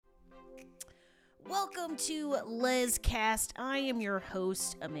Welcome to Les Cast. I am your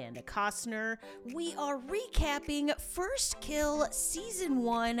host, Amanda Costner. We are recapping First Kill Season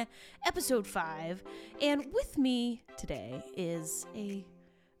 1, Episode 5. And with me today is a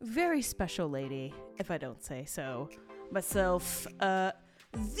very special lady, if I don't say so myself, the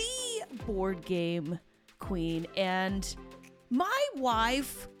board game queen, and my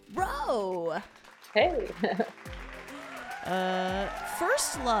wife, Ro. Hey.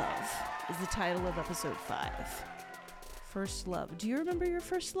 First Love is the title of episode 5. First love. Do you remember your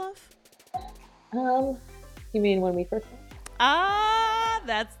first love? You mean when we first met?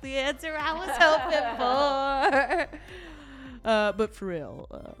 That's the answer I was hoping for. But for real,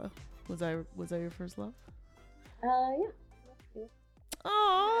 was I your first love? Yeah.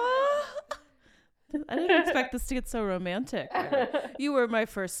 Aww. I didn't expect this to get so romantic. You were my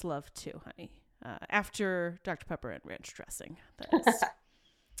first love too, honey. After Dr. Pepper and ranch dressing, that is.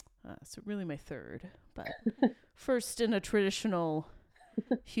 So really my third, but first in a traditional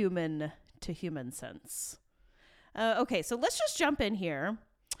human to human sense. Okay, so let's just jump in here.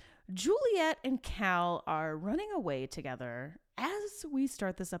 Juliet and Cal are running away together. As we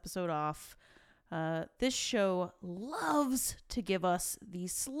start this episode off, this show loves to give us the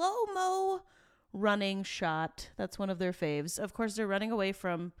slow-mo running shot. That's one of their faves. Of course, they're running away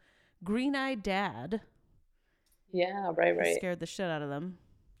from Green-Eyed Dad. Yeah, right. He scared the shit out of them.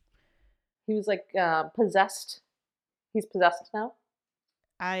 He was like possessed. He's possessed now.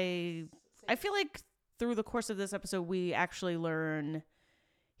 I feel like through the course of this episode, we actually learn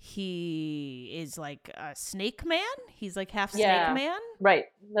he is like a snake man. He's like half snake man. Right.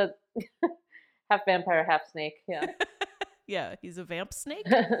 The half vampire, half snake. Yeah. Yeah, he's a vamp snake.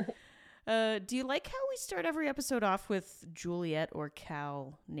 Do you like how we start every episode off with Juliet or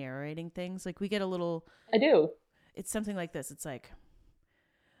Cal narrating things? Like we get a little... I do. It's something like this. It's like,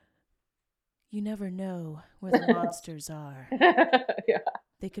 you never know where the monsters are. Yeah.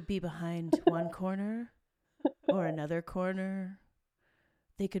 They could be behind one corner or another corner.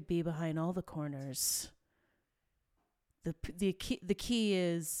 They could be behind all the corners. The key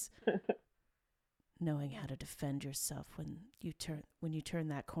is knowing how to defend yourself when you turn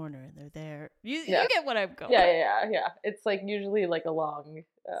that corner and they're there. You get what I'm going. Yeah. It's like usually like a long,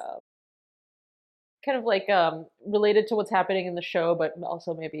 kind of like related to what's happening in the show, but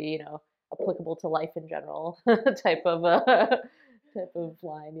also maybe applicable to life in general type of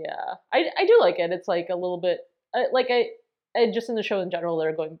line. Yeah, I do like it. It's like a little bit I just in the show in general,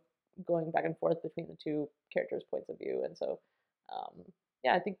 they're going back and forth between the two characters' points of view, and so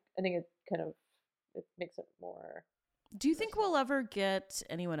I think it kind of it makes it more. Do you think we'll ever get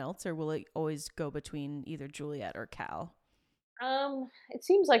anyone else, or will it always go between either Juliet or Cal? It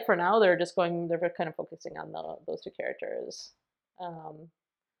seems like for now they're kind of focusing on those two characters.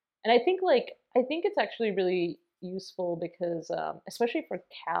 And I think it's actually really useful because, especially for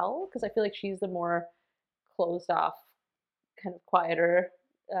Cal, because I feel like she's the more closed off, kind of quieter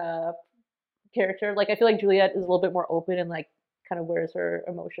character. Like I feel like Juliet is a little bit more open and like kind of wears her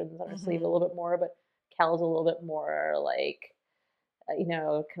emotions on her sleeve a little bit more, but Cal's a little bit more like,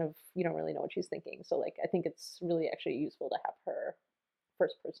 kind of you don't really know what she's thinking. So like I think it's really actually useful to have her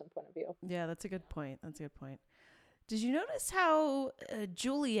first person point of view. Yeah, that's a good point. Did you notice how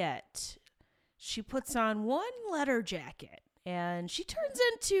Juliet, she puts on one letter jacket and she turns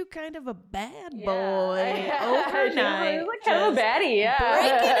into kind of a bad boy overnight? She's like kind of a baddie, yeah.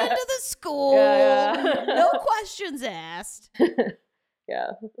 Breaking into the school, no questions asked.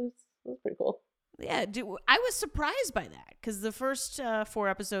 Yeah, it was pretty cool. Yeah, I was surprised by that because the first 4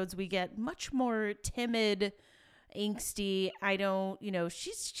 episodes we get much more timid, angsty. I don't,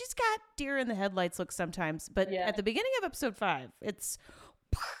 she's got deer in the headlights look sometimes, but at the beginning of episode 5, it's,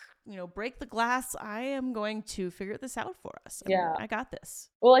 break the glass. I am going to figure this out for us. I got this.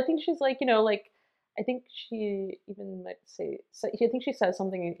 Well, I think she's like, I think she even might say, I think she says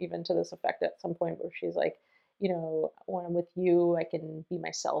something even to this effect at some point where she's like, when I'm with you, I can be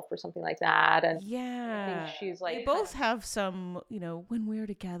myself or something like that. And I think she's like, they both have some, when we're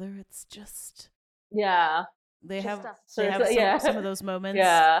together, it's just, They have some of those moments.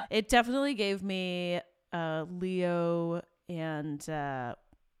 Yeah. It definitely gave me Leo and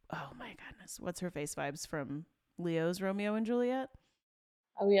oh my goodness, what's her face vibes from Leo's Romeo and Juliet?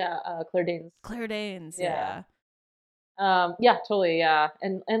 Oh yeah, Claire Danes. Claire Danes, yeah. Yeah, totally, yeah.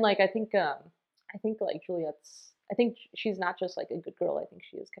 And like I think like Juliet's, I think she's not just like a good girl. I think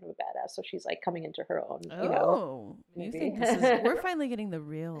she is kind of a badass. So she's like coming into her own. You think this is? We're finally getting the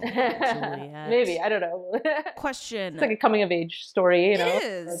real Juliet. Maybe, I don't know. Question. It's like a coming of age story. It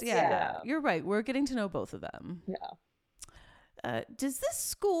is. Yeah. You're right. We're getting to know both of them. Yeah. does this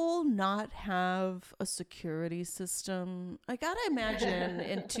school not have a security system? I gotta imagine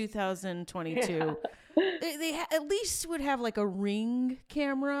in 2022, they at least would have like a Ring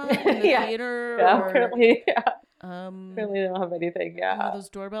camera in the theater. Yeah, or, apparently, yeah. Apparently they don't have anything, one of those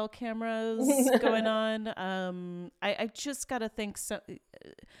doorbell cameras going on. I just gotta think,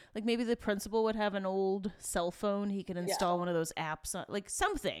 like maybe the principal would have an old cell phone. He could install one of those apps, like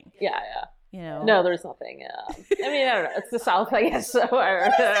something. Yeah. You know. No, there's nothing. I mean, I don't know. It's the South, I guess. So I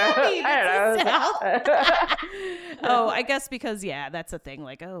don't know. Oh, I guess because that's a thing.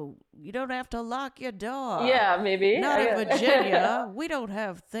 Like, oh, you don't have to lock your door. Yeah, maybe. Not in Virginia. We don't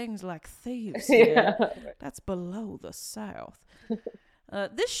have things like thieves here. That's below the South.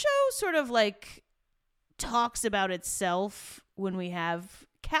 This show sort of like talks about itself when we have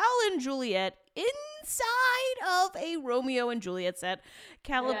Cal and Juliet inside of a Romeo and Juliet set.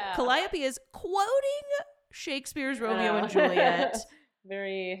 Calliope is quoting Shakespeare's Romeo and Juliet.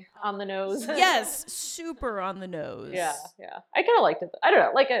 Very on the nose. Yes, super on the nose. Yeah. I kind of liked it. I don't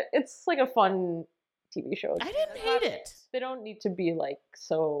know. Like it's like a fun TV show. I didn't hate it. They don't need to be like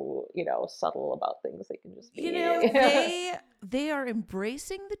so, subtle about things. They can just be. They are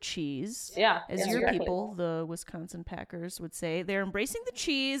embracing the cheese. Yeah. As your people, the Wisconsin Packers, would say, they're embracing the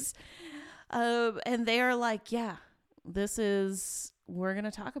cheese. And they are like, we're going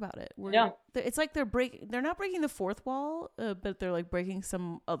to talk about it. It's like they're not breaking the fourth wall, but they're like breaking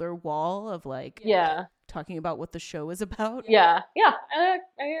some other wall of like, talking about what the show is about. Yeah. I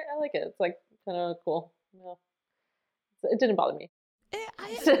like it. It's like kind of cool. Yeah. It didn't bother me.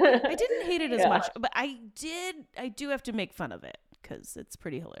 I didn't hate it as much, but I do have to make fun of it because it's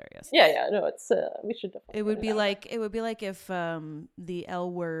pretty hilarious. Yeah. No, it's we should definitely. It would be like if the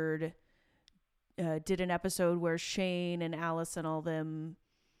L Word did an episode where Shane and Alice and all them.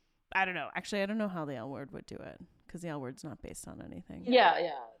 I don't know. Actually, I don't know how the L Word would do it because the L Word's not based on anything. Yeah.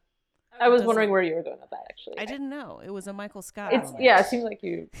 I was wondering where you were going with that. Actually, I didn't know. It was a Michael Scott. It seems like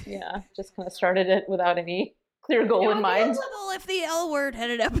you just kind of started it without any clear goal in mind. If the L Word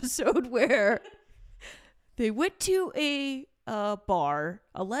had an episode where they went to a bar,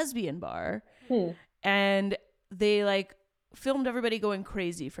 a lesbian bar, and they like filmed everybody going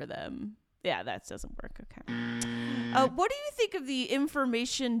crazy for them. Yeah, that doesn't work. Okay. What do you think of the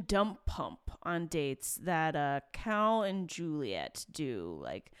information dump pump on dates that Cal and Juliet do?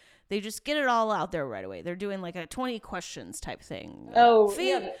 Like, they just get it all out there right away. They're doing like a 20 questions type thing.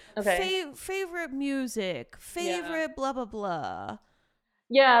 Favorite music, favorite blah, blah, blah.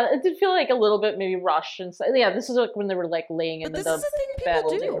 Yeah, it did feel like a little bit maybe rushed. And this is like when they were like laying in the bed. This is a thing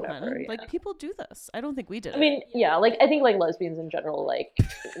people do, whatever, Like people do this. I don't think we did it. I mean, like I think like lesbians in general like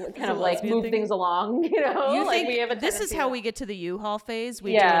kind of like move things along, You like think we have a this is how we get to the U-Haul phase?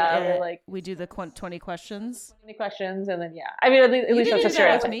 We do the 20 questions. 20 questions and then I mean at least that's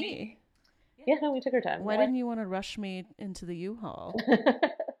that with me. Yeah, no, we took our time. Why didn't you want to rush me into the U-Haul?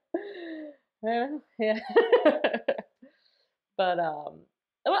 Yeah. But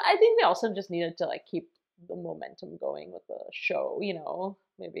I think they also just needed to like keep the momentum going with the show,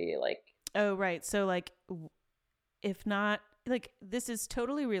 maybe like. Oh, right. So like, if not, like this is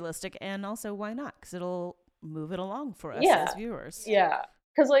totally realistic, and also why not? Because it'll move it along for us as viewers. Yeah,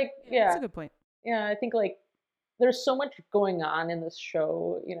 because like that's a good point. Yeah, I think like there's so much going on in this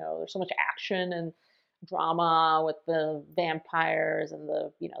show. There's so much action and drama with the vampires and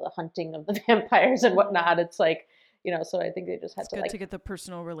the the hunting of the vampires and whatnot. It's like. So I think they just had to to get the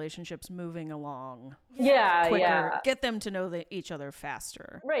personal relationships moving along. Yeah, quicker. Get them to know each other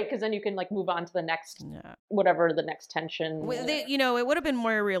faster. Right, because then you can like move on to the next, whatever the next tension. It would have been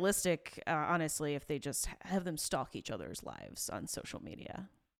more realistic, honestly, if they just have them stalk each other's lives on social media.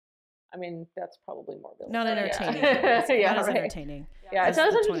 I mean, that's probably more realistic. Not entertaining. Entertaining. Yeah, it's not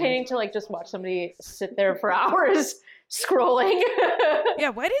as entertaining to like just watch somebody sit there for hours scrolling. Yeah,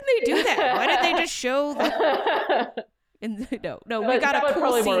 why didn't they do that? Why didn't they just show No, we got a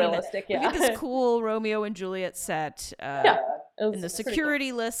cool scene. More realistic, We get this cool Romeo and Juliet set in the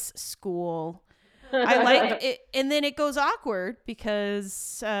security-less school. I like it, and then it goes awkward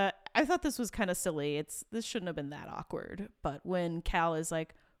because I thought this was kind of silly. This shouldn't have been that awkward. But when Cal is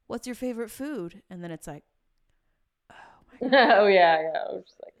like, "What's your favorite food?" and then it's like, "Oh my god!" Oh yeah. I was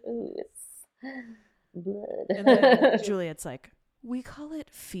just like, "Ooh, it's blood." And then Juliet's like, "We call it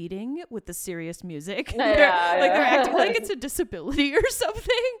feeding," with the serious music. They're acting like it's a disability or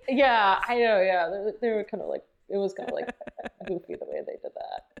something. Yeah, I know. Yeah, they were kind of like, it was kind of like goofy the way they did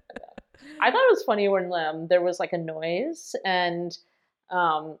that. Yeah. I thought it was funny when there was like a noise and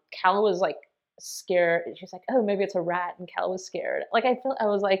Cal was like scared. She's like, "Oh, maybe it's a rat," and Cal was scared. Like I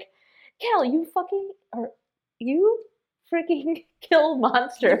was like, "Cal, you freaking kill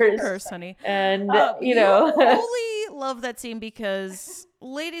monsters. Curse, honey. And you only love that scene because,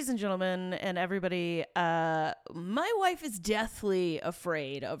 ladies and gentlemen, and everybody, my wife is deathly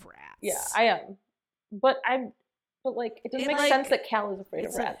afraid of rats. Yeah, I am. But like, it doesn't make sense that Cal is afraid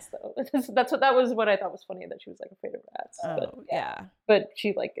of rats, though. That was what I thought was funny, that she was like afraid of rats. Oh, yeah. But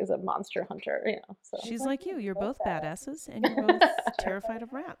she like is a monster hunter, you know. So she's like you. You're both badasses, and you're both terrified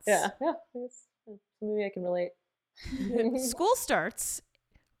of rats. Yeah. Maybe I can relate. School starts.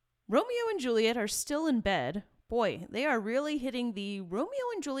 Romeo and Juliet are still in bed. Boy, they are really hitting the Romeo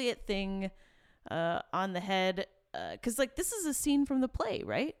and Juliet thing on the head. Because like this is a scene from the play,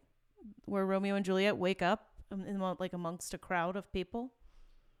 right? Where Romeo and Juliet wake up like amongst a crowd of people.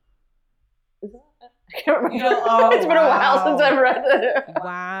 Is that? I can't remember. It's been a while since I've read it.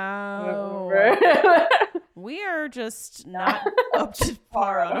 Wow. We are just not up to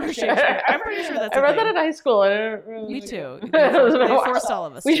par on our Shakespeare. I'm pretty sure that's. I read that in high school. I don't really. Me too. They forced all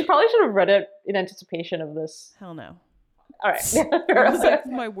of us. We probably should have read it in anticipation of this. Hell no. All right. It was like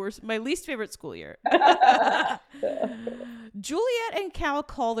my least favorite school year. Juliet and Cal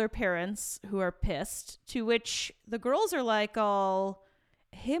call their parents, who are pissed, to which the girls are like all,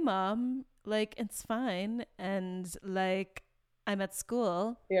 hey mom, like it's fine, and like I'm at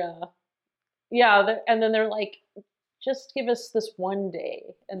school. Yeah, and then they're like, just give us this one day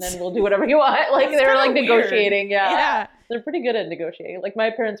and then we'll do whatever you want. Like they're like negotiating. Yeah. They're pretty good at negotiating. Like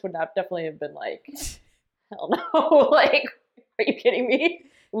my parents would not definitely have been like, hell no. Like, are you kidding me?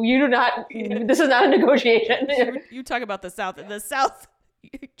 You do not, this is not a negotiation. You talk about the South. In the South,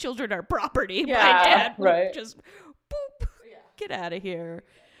 children are property. Yeah, my dad right. Just boop, get out of here.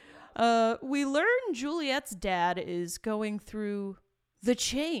 We learn Juliet's dad is going through the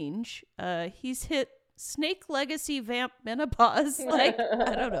change. He's hit Snake Legacy vamp menopause. Like,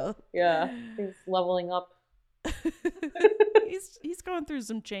 I don't know. Yeah, he's leveling up. He's going through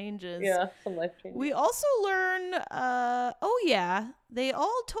some changes. Yeah, some life changes. We also learn, they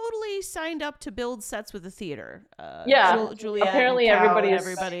all totally signed up to build sets with the theater. Juliet, apparently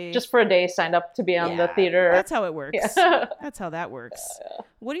everybody just for a day signed up to be on the theater. That's how it works. Yeah. That's how that works. Yeah.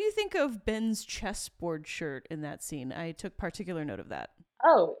 What do you think of Ben's chessboard shirt in that scene? I took particular note of that.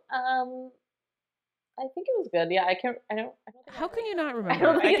 Oh, I think it was good. Yeah, I don't How can you not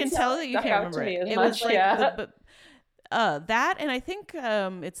remember? I can tell that you can't remember it. It was like that, and I think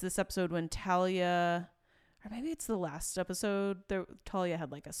it's this episode when Talia, or maybe it's the last episode. Talia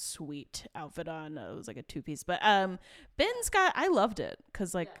had like a sweet outfit on. It was like a 2-piece. But Ben's got. I loved it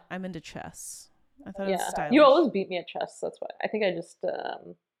because like I'm into chess. I thought it was stylish. You always beat me at chess. That's why. I think I just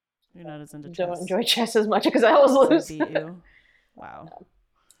you're not as into chess. Don't enjoy chess as much because I always lose. Beat you. Wow.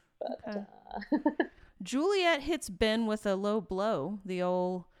 But Juliet hits Ben with a low blow. The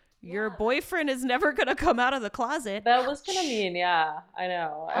old, your boyfriend is never going to come out of the closet. That was kind of mean. Yeah, I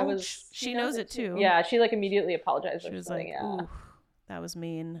know. She knows it too. Yeah, she like immediately apologized. She was like, ooh, that was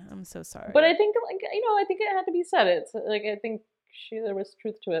mean. I'm so sorry. But I think like, I think it had to be said. It's like, I think there was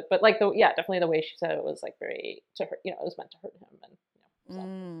truth to it. But like, definitely the way she said it was like very, to her, it was meant to hurt him.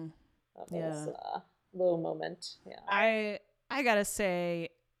 And, that was a low moment. Yeah. I gotta say,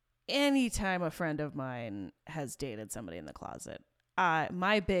 anytime a friend of mine has dated somebody in the closet,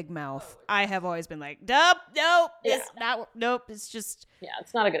 my big mouth, I have always been like, nope, it's just... Yeah,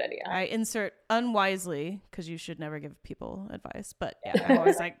 it's not a good idea. I insert unwisely, because you should never give people advice, but yeah, I'm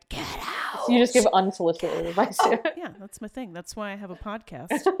always like, get out! So you just give unsolicited advice. Yeah, that's my thing. That's why I have a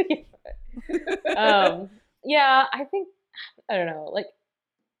podcast. Yeah, I think, I don't know, like,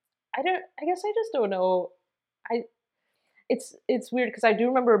 I guess I just don't know. It's weird because I do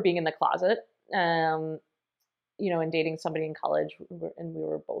remember being in the closet, and dating somebody in college, and we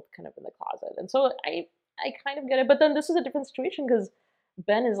were both kind of in the closet, and so I kind of get it. But then this is a different situation because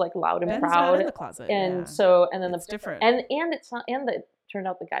Ben is like loud and Ben's proud not in the closet, and then it's different, and it's not, and it turned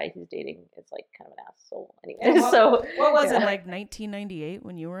out the guy he's dating is like kind of an asshole anyway. So what was it, like 1998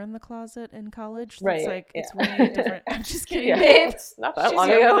 when you were in the closet in college? Right. It's like it's really different. I'm just kidding. Yeah. It's not that long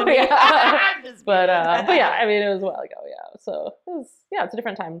ago. Yeah. But yeah, I mean it was a while ago. Yeah. So it's a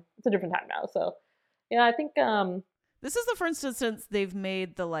different time. It's a different time now. So yeah, I think this is the first instance they've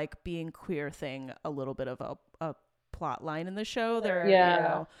made the like being queer thing a little bit of a plot line in the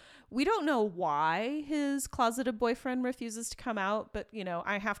show. We don't know why his closeted boyfriend refuses to come out, but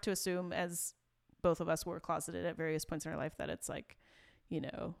I have to assume, as both of us were closeted at various points in our life, that it's like,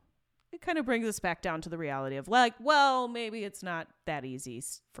 it kind of brings us back down to the reality of like, well, maybe it's not that easy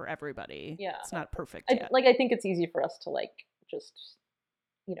for everybody. Yeah, it's not perfect yet. I think it's easy for us to like just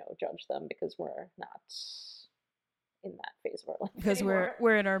judge them because we're not in that phase of our life because anymore.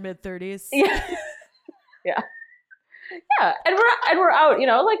 we're in our mid-30s. Yeah. Yeah. Yeah, and we're out,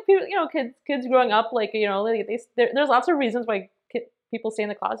 like people, kids growing up, like like there's lots of reasons why people stay in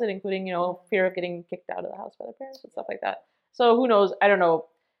the closet, including fear of getting kicked out of the house by their parents and stuff like that. So who knows? I don't know.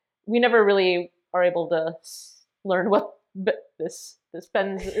 We never really are able to learn what this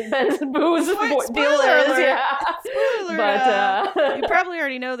Ben's booze deal is. Yeah, spoiler. But you probably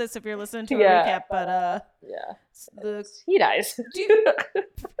already know this if you're listening to a yeah, recap. But he dies.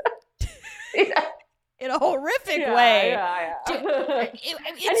 Yeah. In a horrific way. Yeah. Dude, and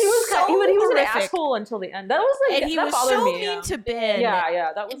he was an asshole until the end. That was like, and he that was bothered so me, mean to Ben.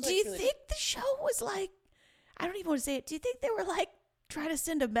 Yeah. That was. Do you think the show was like? I don't even want to say it. Do you think they were like trying to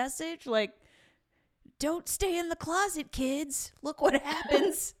send a message like, "Don't stay in the closet, kids. Look what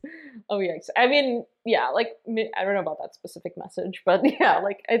happens." Oh yeah. I mean, yeah. Like I don't know about that specific message, but yeah.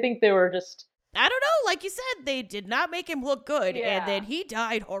 Like I think they were just. I don't know. Like you said, they did not make him look good, and then he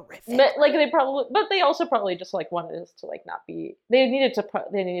died horrific. Like but they also probably just like wanted us to like not be. They needed to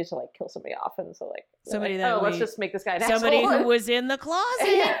like kill somebody off, and so like somebody like, let's just make this guy an somebody asshole. who was in the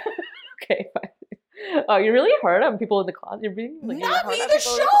closet. Okay, fine. Oh, you're really hard on people in the closet. You're being like, not me. The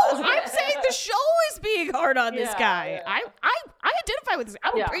show. I'm saying the show is being hard on this guy. Yeah. I identify with this.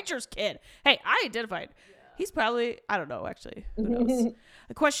 I'm a preacher's kid. Hey, I identified. He's probably, I don't know, actually. Who knows?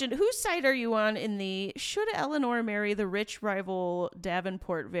 A question, whose side are you on in the should Eleanor marry the rich rival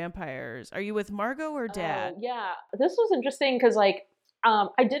Davenport vampires? Are you with Margot or Dad? Yeah, this was interesting because, like, I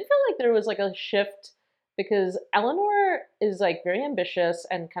did feel like there was, like, a shift because Eleanor is, like, very ambitious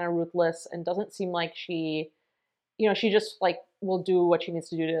and kind of ruthless and doesn't seem like she, she just, like, will do what she needs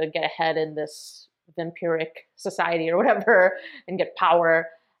to do to get ahead in this vampiric society or whatever and get power.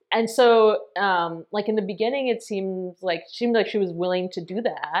 And so, like in the beginning, it seemed like she was willing to do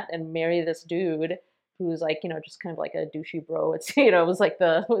that and marry this dude who was like, just kind of like a douchey bro. It's it was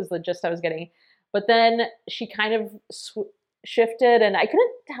the gist I was getting. But then she kind of shifted, and I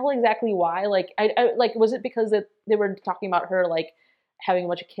couldn't tell exactly why. Like, I like, was it because that they were talking about her like having a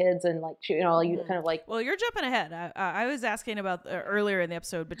bunch of kids and like you kind of like. Well, you're jumping ahead. I was asking about earlier in the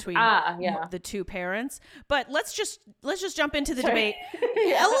episode between the two parents, but let's just jump into the debate.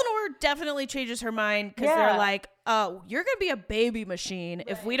 Eleanor definitely changes her mind because they're like, "Oh, you're gonna be a baby machine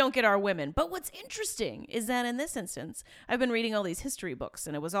if we don't get our women." But what's interesting is that in this instance, I've been reading all these history books,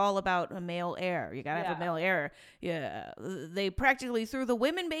 and it was all about a male heir. You gotta have a male heir. Yeah, they practically threw the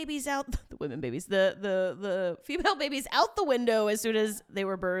women babies out. The women babies, the female babies out the window as soon as they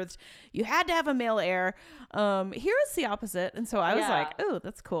were birthed. You had to have a male heir. Here is the opposite, and so I was like, "Oh,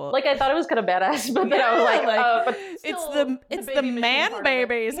 that's cool." Like I thought it was kind of badass, but then I was like, but it's the man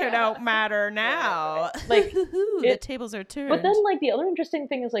babies who don't matter now. Like the tables are turned. But then, like the other interesting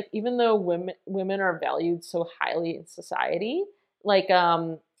thing is, like even though women are valued so highly in society, like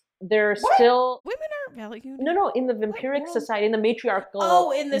they're still women aren't valued. No, in the vampiric society, in the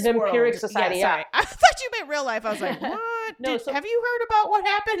matriarchal. In this vampiric world. society. Yeah, sorry. I thought you meant real life. I was like, what? Have you heard about what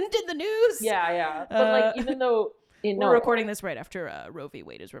happened in the news? Yeah. But like, even though we're recording this right after Roe v.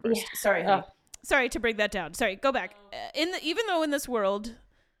 Wade is reversed. Yeah. Sorry, honey. Sorry to bring that down. Sorry, go back. Even though in this world.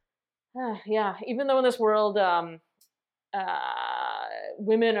 Even though in this world,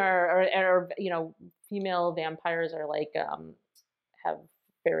 women are female vampires are like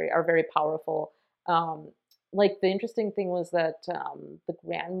are very powerful. Like the interesting thing was that the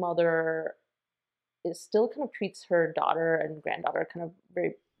grandmother is still kind of treats her daughter and granddaughter kind of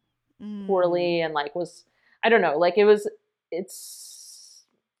very poorly, and like I don't know, like it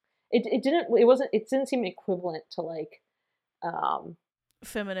didn't seem equivalent to like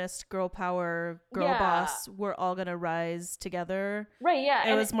feminist girl power, girl boss, we're all gonna rise together. Right,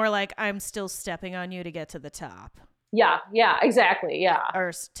 yeah. It was more like I'm still stepping on you to get to the top. Yeah, exactly, yeah.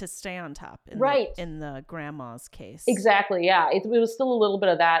 Or to stay on top, in the grandma's case. Exactly, yeah. It was still a little bit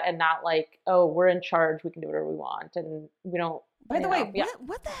of that, and not like, oh, we're in charge, we can do whatever we want, and we don't. By the way,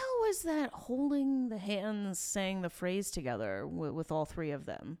 what the hell was that holding the hands saying the phrase together with all three of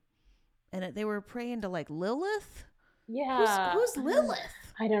them? And they were praying to like Lilith? Yeah. Who's Lilith?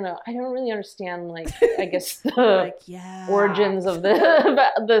 I don't know. I don't really understand, like, I guess the origins of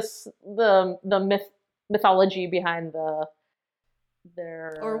the mythology behind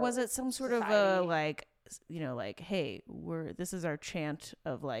their. Or was it some sort of a like, like, hey, this is our chant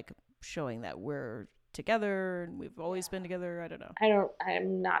of like showing that we're together and we've always been together. I don't know.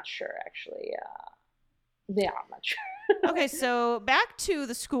 I'm not sure actually. Yeah, I'm not sure. Okay, so back to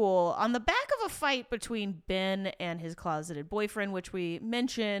the school. On the back of a fight between Ben and his closeted boyfriend, which we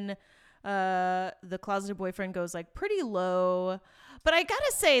mention, the closeted boyfriend goes like pretty low. But I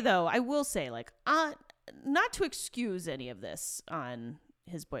gotta say though, I will say like, not to excuse any of this on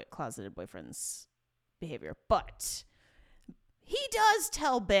his closeted boyfriend's behavior, but he does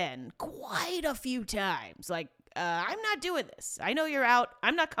tell Ben quite a few times, like, I'm not doing this. I know you're out.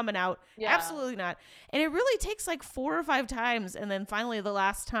 I'm not coming out. Yeah. Absolutely not. And it really takes like 4 or 5 times. And then finally, the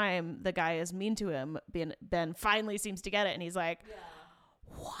last time the guy is mean to him, Ben finally seems to get it. And he's like,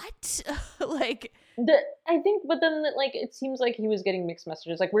 what? Like, I think, but then like it seems like he was getting mixed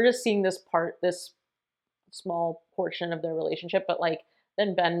messages. Like we're just seeing this small portion of their relationship, but like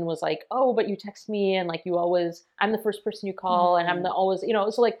then Ben was like, oh, but you text me and like I'm the first person you call and I'm the always, you know,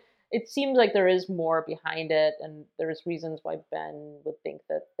 so like it seems like there is more behind it, and there's reasons why Ben would think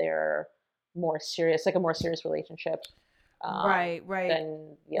that they're more serious, like a more serious relationship. Right.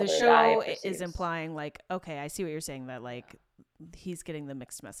 Than the other show guy is perceives. implying like, okay, I see what you're saying, that like he's getting the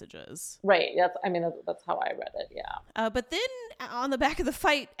mixed messages. Right. That's how I read it. Yeah. But then on the back of the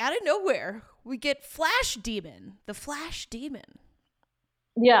fight, out of nowhere, we get Flash Demon. The Flash Demon.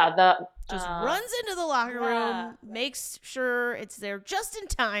 Yeah. Just runs into the locker room, makes sure it's there just in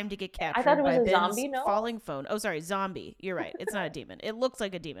time to get captured. I thought it was by a Ben's zombie, no? falling phone. Oh, sorry, zombie. You're right. It's not a demon. It looks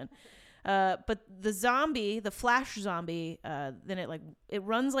like a demon. But the zombie, the Flash zombie, then it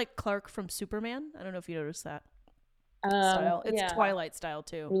runs like Clark from Superman. I don't know if you noticed that style. It's Twilight style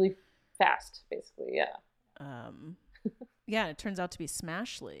too. Really fast, basically. Yeah. Yeah. It turns out to be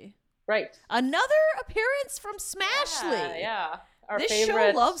Smashley. Right. Another appearance from Smashley. Yeah. This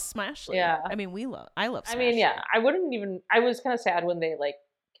show loves Smashley. Yeah. I mean, I love Smashley. I mean, yeah. I was kind of sad when they like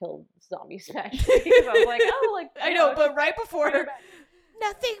killed zombie Smashley because I was like, oh, like I know, but right before.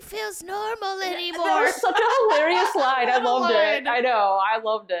 Nothing feels normal anymore. That was such a hilarious line. I loved it. I know. I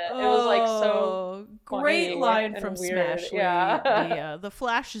loved it. It was like so great line from weird. Smashley. Yeah. The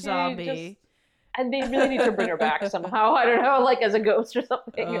Flash zombie. And they really need to bring her back somehow. I don't know, like as a ghost or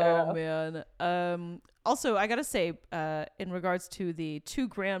something. Oh man. Also, I gotta say, in regards to the 2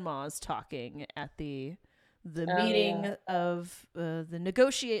 grandmas talking at the meeting of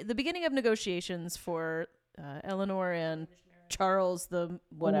the beginning of negotiations for Eleanor and Charles the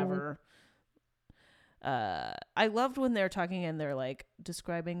whatever. I loved when they're talking and they're like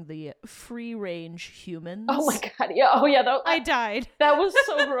describing the free range humans. Oh my god! Yeah. Oh yeah. I died. That was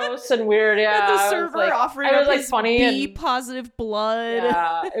so gross and weird. Yeah. And the server offering up his funny B positive blood.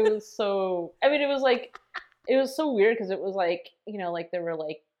 Yeah. It was so. I mean, it was so weird because it was like, you know, like there were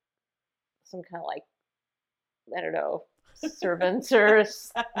like some kind of like, I don't know, servants or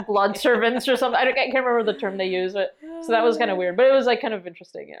blood servants or something. I can't remember the term they use, but so that was kind of weird. But it was like kind of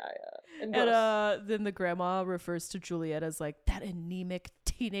interesting. Yeah. And then the grandma refers to Juliet as like that anemic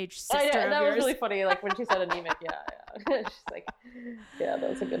teenage sister of yours. That was really funny. Like when she said anemic. Yeah. She's like, yeah, that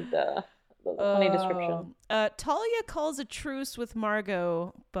was a good. Funny description. Talia calls a truce with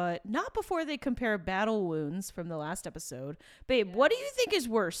Margot, but not before they compare battle wounds from the last episode. Babe, what do you think is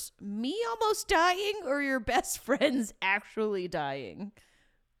worse? Me almost dying or your best friends actually dying?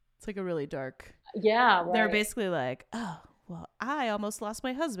 It's like a really dark. Yeah, right. They're basically like, oh, well, I almost lost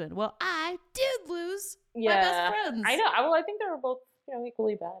my husband. Well, I did lose my best friends. I know. Well, I think they were both,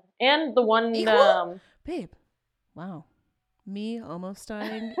 equally bad. And the one... Babe, wow. Me almost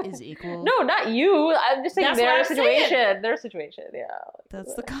dying is equal. No, not you. I'm just saying their situation. Their situation, yeah.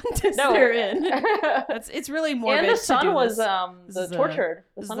 That's the context they're in. It's really morbid. And the son was tortured.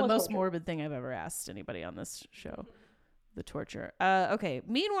 The this son is the was most tortured. morbid thing I've ever asked anybody on this show. The torture. Okay.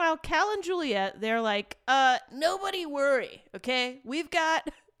 Meanwhile, Cal and Juliet, they're like, nobody worry, okay? We've got,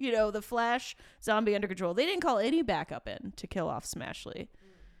 the Flash zombie under control. They didn't call any backup in to kill off Smashley.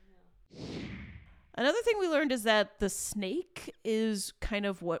 Another thing we learned is that the snake is kind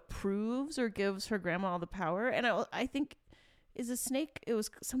of what proves or gives her grandma all the power. And I think, is a snake, it was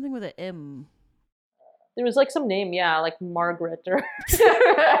something with an M. There was like some name, yeah, like Margaret or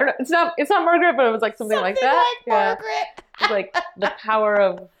I don't know. It's not Margaret, but it was like something like that. Like Margaret. It's like the power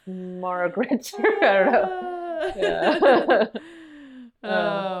of Margaret. I don't know. Yeah.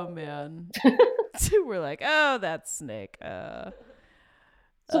 Oh man. We're like, oh, that's Snake. So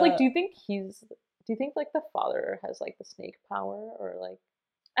like, do you think like the father has like the snake power, or like,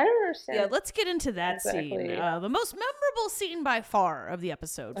 I don't understand. Yeah, let's get into that scene. The most memorable scene by far of the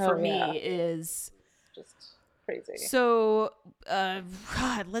episode for me is just crazy. So,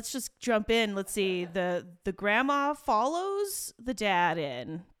 God, let's just jump in. Let's see. The grandma follows the dad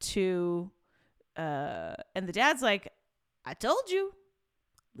in to, and the dad's like, I told you,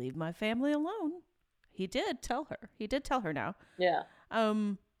 leave my family alone. He did tell her now. Yeah.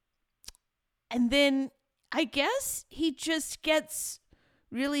 And then I guess he just gets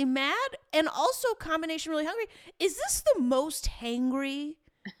really mad and also combination really hungry. Is this the most hangry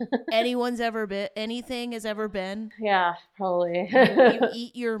anything has ever been? Yeah, probably. You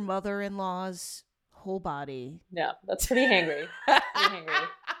eat your mother-in-law's whole body. Yeah, that's pretty hangry. Pretty hangry.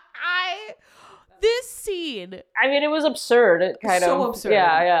 This scene. I mean, it was absurd. It kind So of absurd.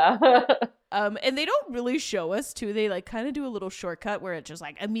 Yeah. And they don't really show us too. They like kind of do a little shortcut where it just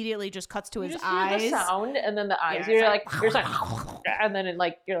like immediately just cuts to his just eyes. Hear the sound and then the eyes. Yeah, you're like, and then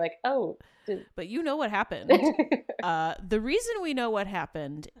you're like, oh. But you know what happened. The reason we know what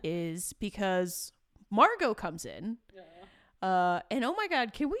happened is because Margot comes in. Yeah. And oh my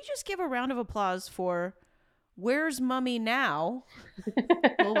God, can we just give a round of applause for "Where's Mummy now?"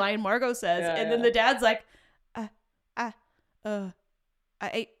 The line Margot says, and then the dad's like,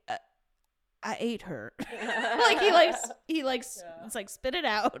 I ate her. It's like spit it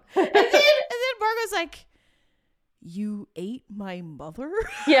out. And then Margot's like, "You ate my mother?"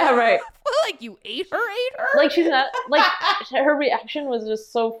 Yeah, right. Like you ate her? Like she's not like her reaction was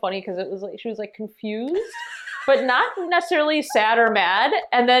just so funny because it was like she was like confused, but not necessarily sad or mad.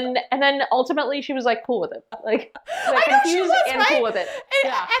 And then ultimately she was like cool with it, like confused and cool with it.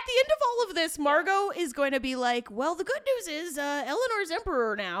 And at the end of all of this, Margot is going to be like, "Well, the good news is Eleanor's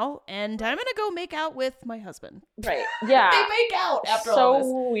emperor now, and I'm gonna go make out with my husband." Right? Yeah. They make out after all this.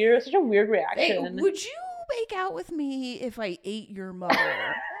 So weird. Such a weird reaction. Hey, would you make out with me if I ate your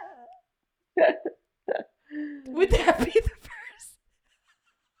mother? Would that be the first?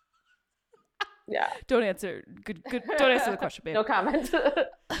 Yeah. Don't answer. Good. Don't answer the question, babe. No comment.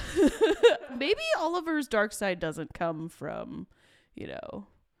 Maybe Oliver's dark side doesn't come from, from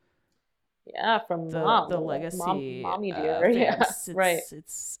the legacy. Mommy dear. Yeah. Right.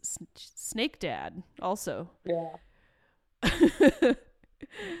 It's Snake Dad also. Yeah.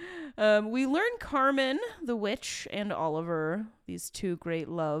 We learn Carmen, the witch, and Oliver, these two great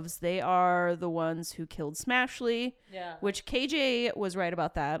loves, they are the ones who killed Smashley. Yeah. Which KJ was right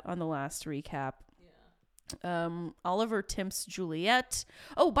about that on the last recap. Oliver tempts Juliet.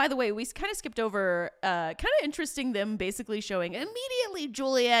 Oh, by the way, we kind of skipped over, kind of interesting them basically showing immediately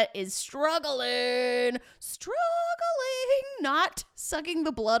Juliet is struggling, not sucking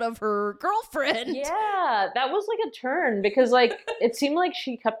the blood of her girlfriend. Yeah, that was like a turn because like it seemed like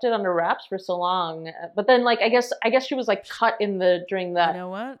she kept it under wraps for so long, but then like I guess she was like cut during that. You know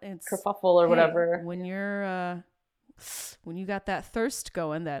what? It's kerfuffle or whatever. When you're when you got that thirst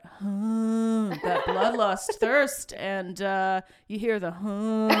going, that bloodlust thirst, and you hear the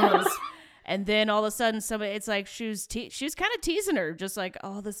hums, and then all of a sudden it's like she was kind of teasing her, just like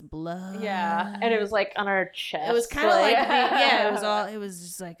all this blood. Yeah, and it was like on her chest. It was kind of like it was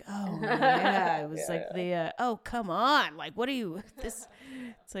just like, oh yeah, it was the oh come on, like what are you this?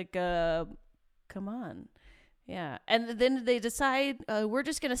 It's like come on, yeah, and then they decide we're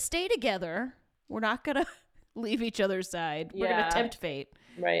just gonna stay together. We're not gonna leave each other's side. We're gonna tempt fate.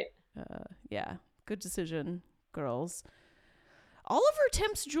 Right. Yeah. Good decision, girls. Oliver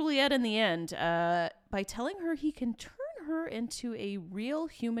tempts Juliet in the end by telling her he can turn her into a real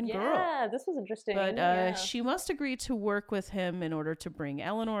human girl. Yeah, this was interesting. But she must agree to work with him in order to bring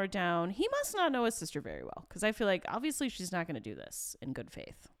Eleanor down. He must not know his sister very well, because I feel like obviously she's not going to do this in good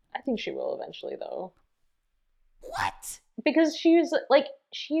faith. I think she will eventually, though. What? Because she's like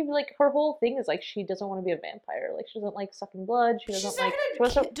her whole thing is like she doesn't want to be a vampire. Like she doesn't like sucking blood. She's not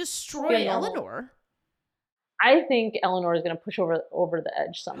gonna destroy Eleanor. I think Eleanor is gonna push over the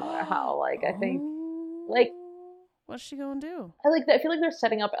edge somehow. Like I think, like what's she gonna do? I feel like they're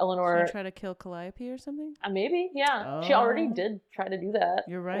setting up Eleanor. Try to kill Calliope or something. Maybe, yeah. She already did try to do that.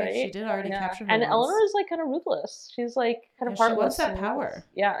 You're right. She did already capture her. And once. Eleanor is like kind of ruthless. She's like kind of heartless. She wants that power.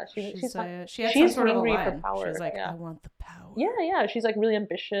 Yeah, she has she's some sort of a hungry line. for power. She's like, I want the power. Yeah. She's like really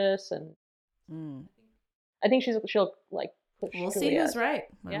ambitious, and I think she'll like push. We'll see who's right,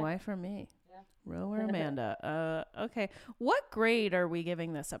 my wife or me. Yeah. Ro or Amanda. Okay. What grade are we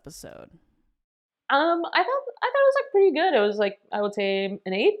giving this episode? I thought it was like pretty good. It was like I would say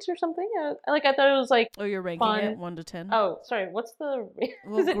an 8 or something. I thought it was like. Oh, you're ranking fun. it 1 to 10. Oh, sorry. What's the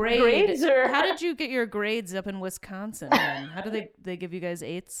grades? Or how did you get your grades up in Wisconsin? Man? How do they give you guys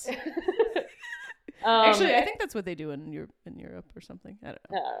 8s? Actually, I think that's what they do in Europe or something. I don't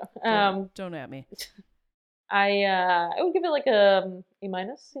know. Don't at me. I would give it like a A-. You know? A-.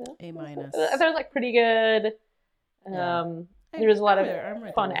 I thought it was like pretty good. There was a lot of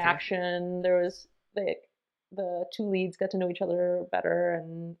fun action. There was the two leads got to know each other better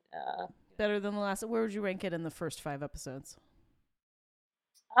and better than the last. Where would you rank it in the first 5 episodes?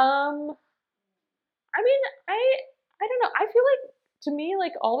 I mean, I don't know. I feel like to me,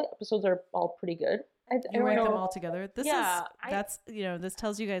 like all the episodes are all pretty good. You rank them all together. This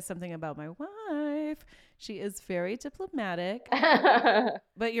tells you guys something about my wife. wife. She is very diplomatic. they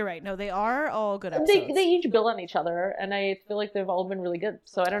But you're right. No, they are all good episodes. they each build on each other, and I feel like they've all been really good.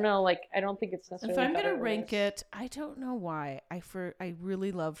 So I don't know. Like, I don't think it's necessarily. If I'm better gonna or rank worse. it, I don't know why. I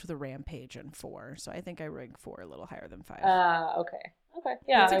really loved the Rampage in 4, so I think I rank 4 a little higher than 5. Okay.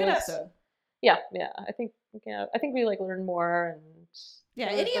 Yeah, It's a I good was- episode. Yeah. I think we like learn more and. Yeah,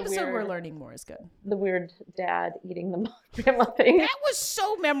 there was any the episode we're weird- learning more is good. The weird dad eating the grandma thing. That was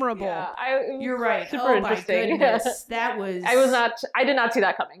so memorable. Yeah, it was You're right. Super Oh my interesting. goodness, that was. I did not see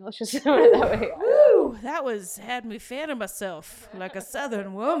that coming. Let's just put it that way. Woo, that had me fanning myself like a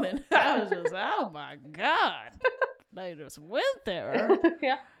Southern woman. I was just, oh my God. They just went there.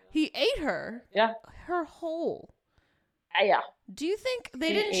 Yeah. He ate her. Yeah. Her whole. Yeah. Do you think they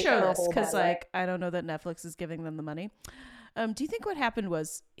He didn't ate show her this whole because, body. like, I don't know that Netflix is giving them the money. Do you think what happened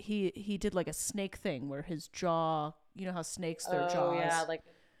was he did like a snake thing where his jaw, you know how snakes their jaws, Yeah, like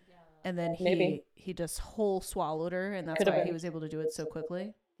and then maybe. he just whole swallowed her, and that's Could've why he been. was able to do it so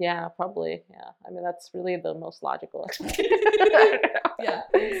quickly. yeah, probably. Yeah. I mean, that's really the most logical explanation. Yeah.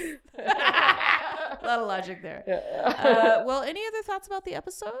 A lot of logic there. Yeah. Well, any other thoughts about the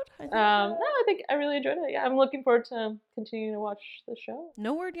episode? I think, No, I think I really enjoyed it. Yeah, I'm looking forward to continuing to watch the show.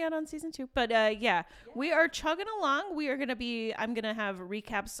 no word yet on season 2, but yeah, we are chugging along. I'm gonna have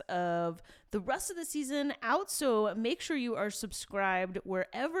recaps of the rest of the season out, so make sure you are subscribed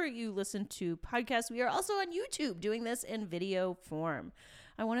wherever you listen to podcasts. We are also on YouTube doing this in video form.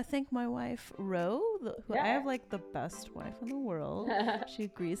 I want to thank my wife, Ro, who I have like the best wife in the world. She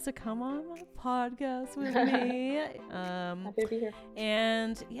agrees to come on my podcast with me. Happy to be here.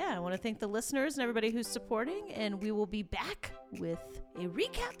 And yeah, I want to thank the listeners and everybody who's supporting. And we will be back with a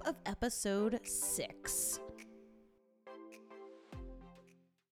recap of episode 6.